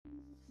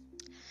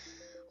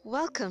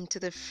Welcome to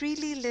the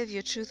Freely Live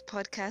Your Truth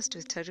podcast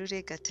with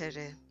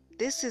Tarurî.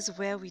 This is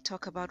where we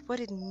talk about what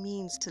it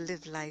means to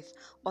live life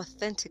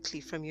authentically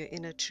from your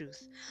inner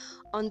truth.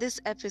 On this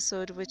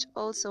episode, which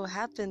also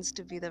happens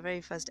to be the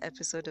very first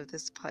episode of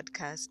this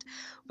podcast,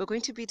 we're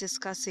going to be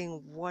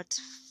discussing what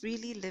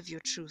Freely Live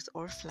Your Truth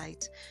or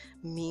FLYT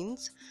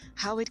means,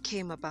 how it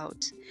came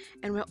about,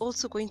 and we're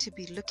also going to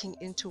be looking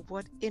into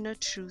what inner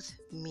truth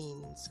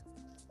means.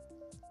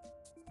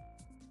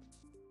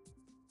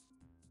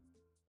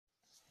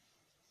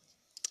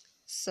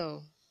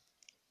 So,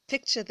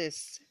 picture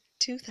this,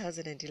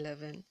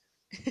 2011.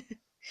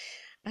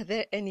 Are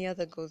there any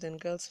other Golden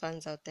Girls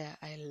fans out there?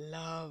 I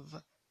love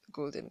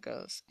Golden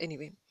Girls.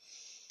 Anyway,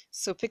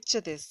 so picture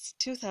this,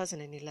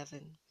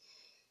 2011.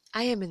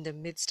 I am in the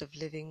midst of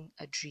living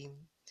a dream.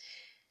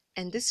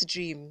 And this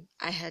dream,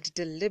 I had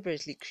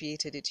deliberately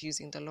created it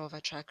using the law of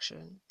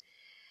attraction.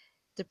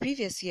 The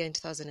previous year in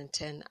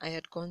 2010, I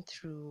had gone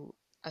through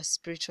a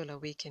spiritual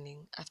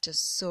awakening after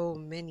so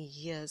many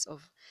years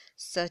of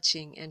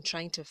searching and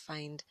trying to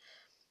find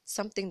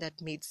something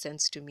that made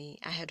sense to me.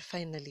 I had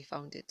finally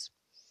found it.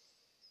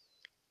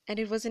 And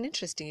it was an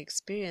interesting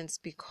experience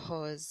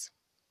because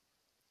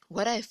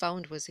what I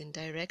found was in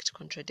direct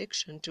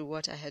contradiction to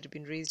what I had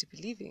been raised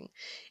believing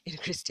in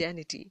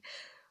Christianity,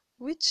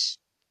 which,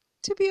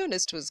 to be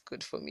honest, was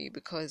good for me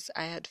because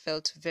I had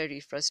felt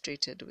very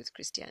frustrated with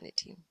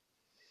Christianity.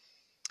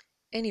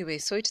 Anyway,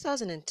 so in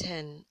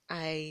 2010,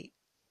 I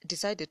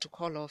decided to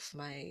call off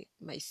my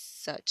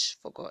search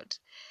for God.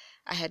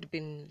 I had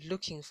been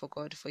looking for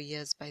God for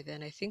years by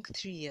then, I think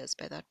 3 years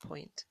by that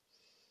point.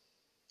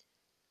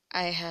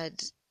 I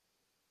had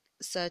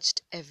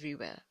searched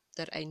everywhere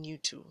that I knew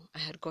to. I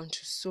had gone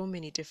to so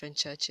many different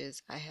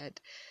churches. I had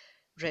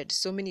read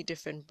so many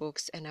different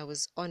books, and I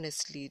was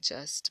honestly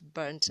just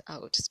burnt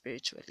out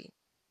spiritually.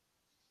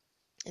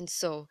 And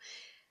so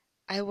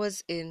I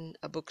was in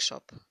a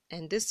bookshop,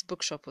 and this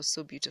bookshop was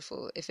so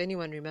beautiful. If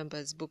anyone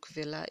remembers Book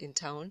Villa in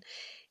town,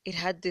 it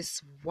had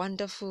this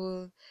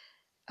wonderful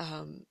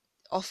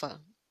offer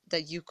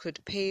that you could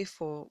pay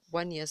for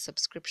 1 year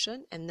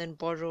subscription and then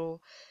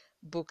borrow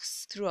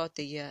books throughout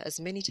the year as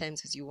many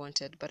times as you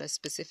wanted, but a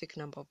specific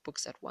number of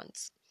books at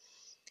once.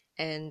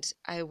 And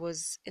I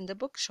was in the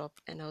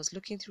bookshop and I was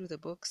looking through the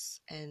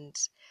books, and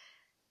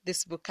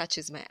this book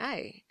catches my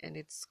eye, and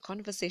it's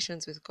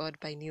Conversations with God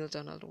by Neale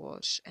Donald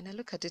Walsch. And I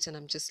look at it and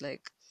I'm just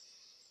like,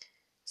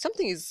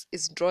 something is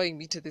drawing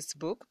me to this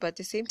book, but at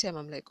the same time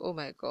I'm like, oh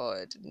my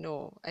God,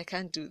 no, I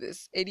can't do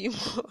this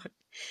anymore.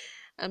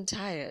 I'm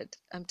tired.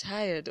 I'm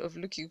tired of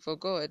looking for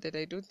God, and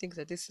I don't think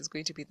that this is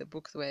going to be the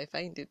book where I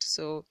find it.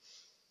 So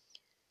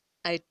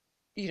I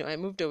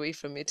moved away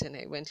from it and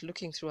I went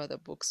looking through other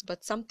books,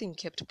 but something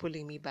kept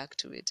pulling me back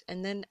to it.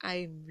 And then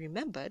I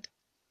remembered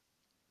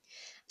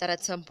that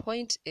at some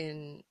point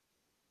in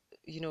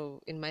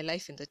my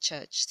life in the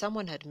church,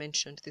 someone had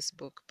mentioned this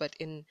book, but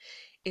in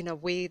a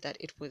way that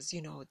it was,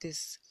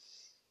 this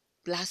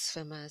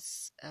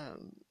blasphemous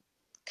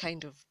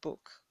kind of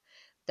book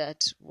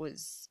that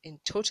was in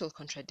total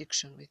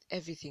contradiction with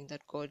everything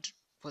that God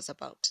was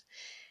about.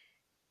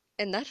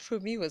 And that for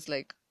me was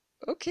like,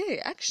 okay,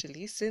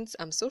 actually, since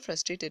I'm so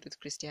frustrated with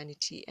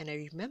Christianity and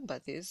I remember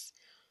this,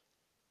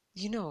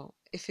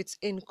 if it's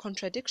in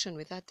contradiction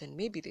with that, then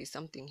maybe there's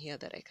something here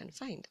that I can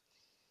find.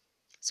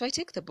 So I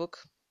take the book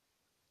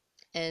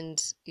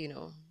and,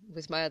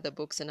 with my other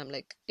books, and I'm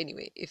like,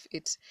 anyway, if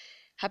it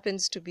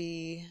happens to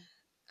be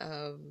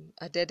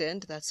a dead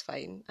end, that's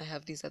fine. I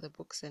have these other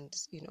books and,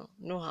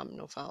 no harm,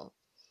 no foul.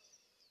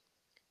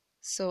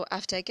 So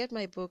after I get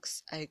my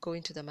books, I go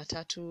into the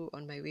matatu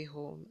on my way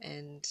home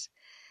and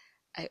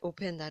I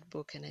open that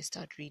book and I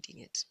start reading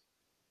it.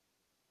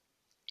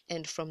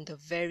 And from the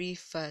very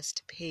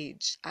first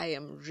page, I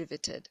am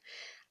riveted.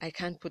 I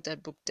can't put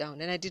that book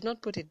down. And I did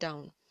not put it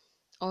down.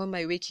 All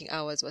my waking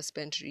hours were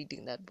spent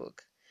reading that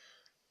book.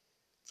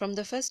 From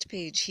the first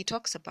page, he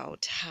talks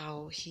about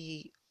how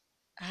he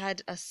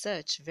had a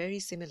search very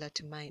similar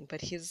to mine,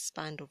 but his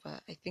spanned over,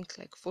 I think,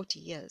 like 40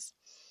 years.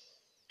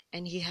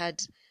 And he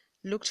had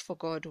looked for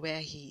God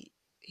where he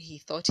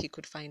thought he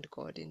could find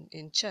God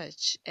in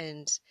church.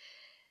 And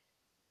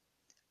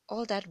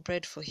all that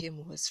bred for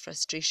him was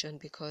frustration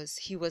because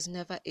he was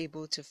never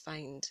able to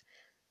find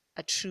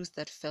a truth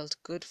that felt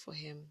good for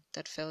him,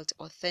 that felt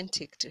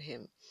authentic to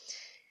him.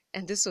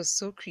 And this was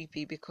so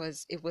creepy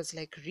because it was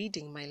like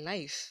reading my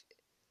life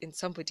in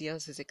somebody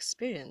else's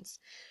experience.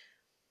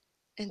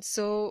 And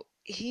so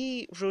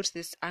he wrote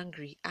this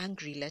angry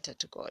letter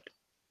to God,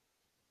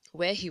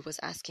 where he was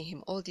asking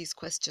him all these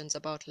questions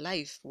about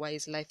life. Why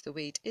is life the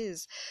way it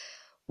is?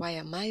 Why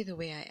am I the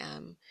way I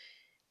am?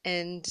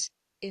 And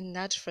in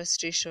that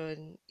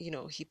frustration,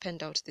 he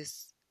penned out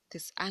this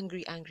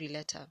angry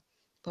letter.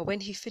 But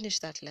when he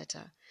finished that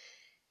letter,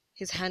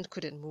 his hand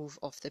couldn't move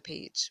off the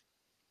page.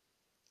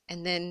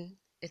 And then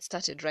it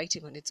started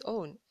writing on its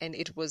own, and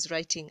it was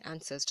writing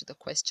answers to the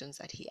questions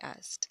that he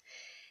asked.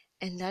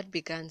 And that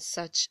began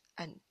such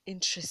an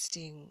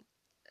interesting,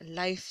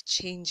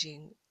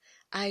 life-changing,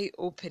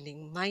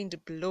 eye-opening,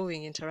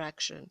 mind-blowing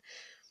interaction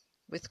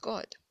with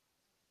God.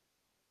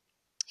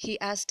 He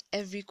asked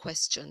every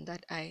question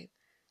that I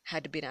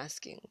had been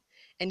asking,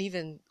 and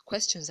even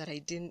questions that I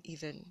didn't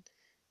even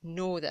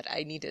know that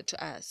I needed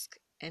to ask.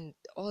 And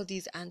all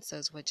these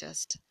answers were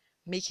just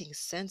making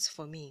sense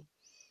for me.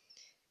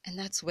 And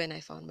that's when I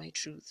found my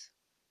truth.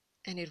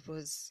 And it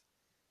was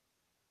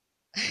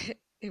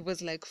it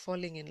was like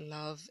falling in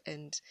love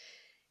and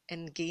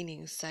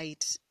gaining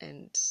sight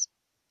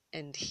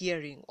and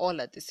hearing all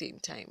at the same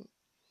time.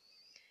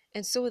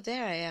 And so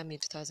there I am in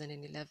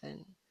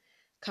 2011,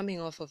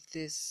 coming off of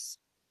this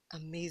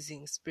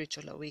amazing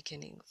spiritual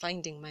awakening,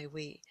 finding my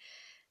way,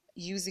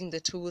 using the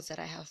tools that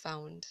I have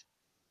found.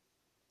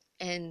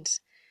 And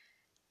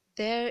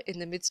there in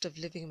the midst of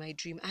living my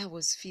dream, I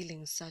was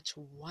feeling such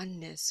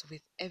oneness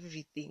with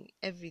everything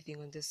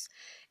on this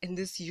in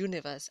this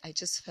universe. I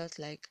just felt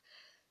like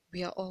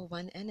we are all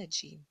one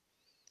energy.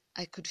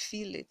 I could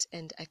feel it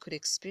and I could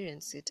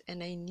experience it.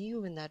 And I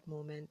knew in that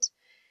moment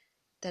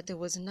that there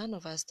was none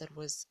of us that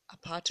was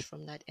apart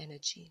from that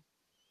energy.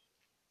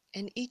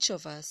 And each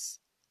of us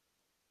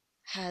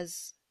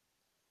has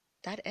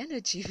that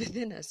energy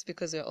within us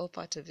because we're all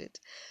part of it,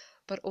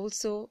 but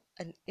also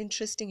an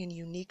interesting and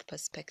unique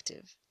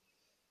perspective.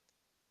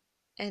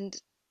 And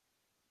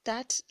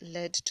that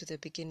led to the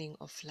beginning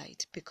of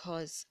FLYT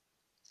because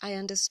I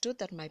understood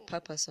that my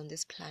purpose on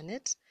this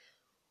planet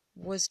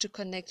was to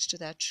connect to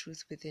that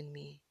truth within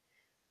me,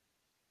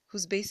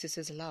 whose basis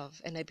is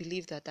love. And I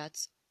believe that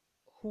that's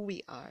who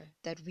we are,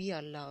 that we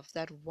are love,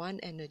 that one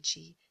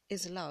energy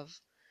is love.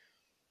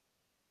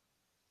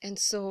 And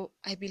so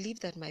I believe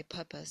that my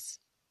purpose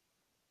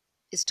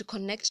is to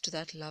connect to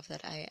that love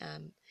that I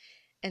am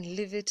and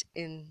live it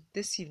in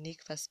this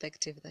unique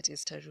perspective that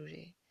is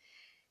Tarurî.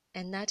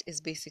 And that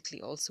is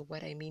basically also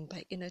what I mean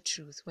by inner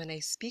truth. When I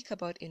speak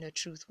about inner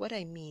truth, what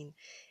I mean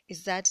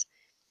is that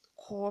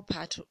core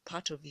part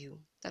of you,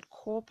 that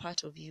core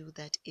part of you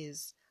that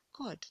is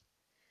God,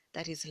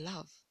 that is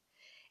love.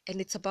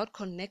 And it's about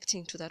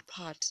connecting to that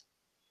part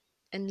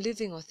and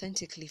living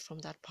authentically from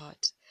that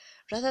part,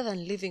 rather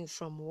than living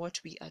from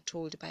what we are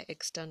told by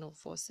external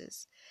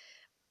forces,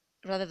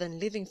 rather than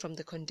living from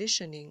the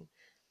conditioning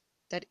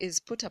that is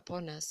put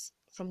upon us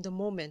from the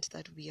moment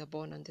that we are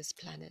born on this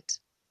planet.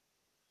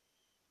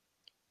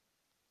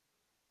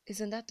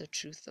 Isn't that the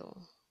truth,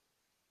 though?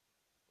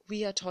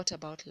 We are taught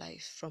about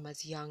life from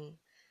as young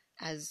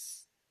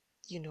as,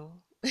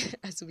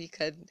 as we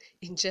can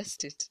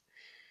ingest it.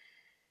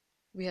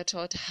 We are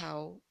taught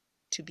how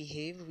to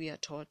behave. We are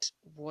taught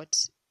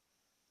what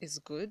is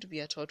good.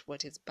 We are taught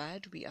what is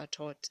bad. We are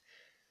taught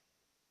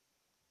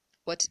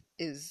what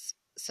is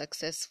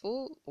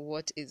successful,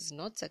 what is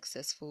not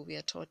successful. We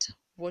are taught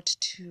what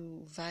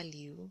to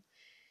value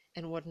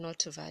and what not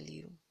to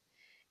value.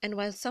 And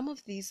while some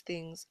of these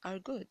things are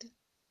good,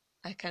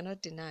 I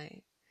cannot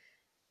deny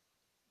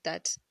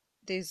that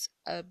there's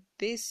a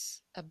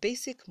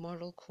basic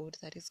moral code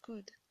that is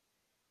good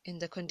in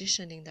the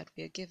conditioning that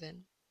we are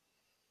given.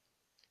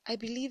 I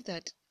believe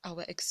that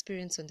our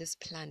experience on this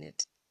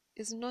planet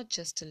is not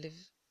just to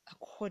live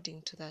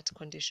according to that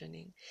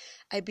conditioning.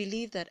 I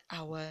believe that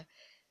our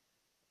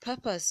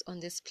purpose on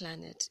this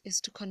planet is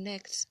to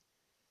connect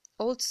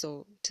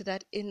also to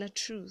that inner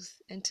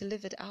truth and to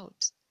live it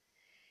out.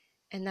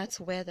 And that's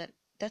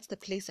the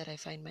place that I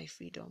find my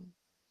freedom.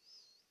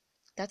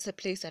 That's the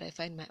place that I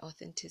find my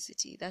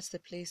authenticity. That's the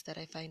place that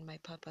I find my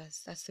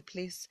purpose. That's the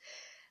place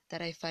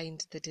that I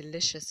find the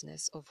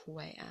deliciousness of who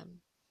I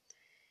am.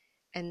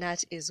 And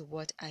that is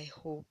what I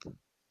hope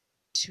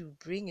to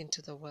bring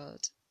into the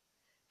world.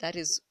 That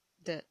is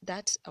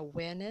that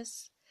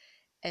awareness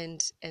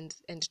and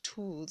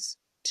tools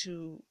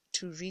to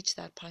reach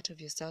that part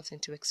of yourself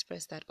and to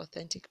express that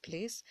authentic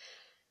place.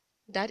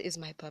 That is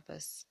my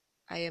purpose.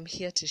 I am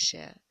here to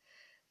share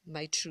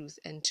my truth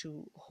and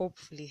to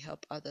hopefully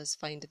help others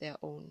find their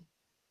own.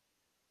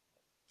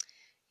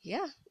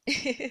 Yeah.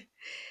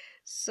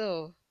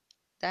 So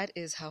that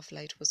is how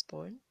FLYT was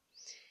born.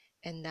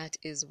 And that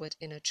is what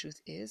inner truth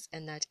is.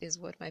 And that is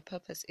what my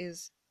purpose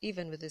is.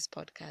 Even with this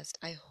podcast,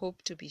 I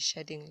hope to be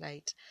shedding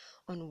light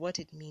on what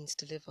it means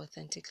to live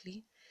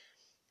authentically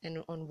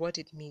and on what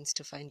it means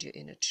to find your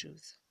inner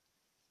truth.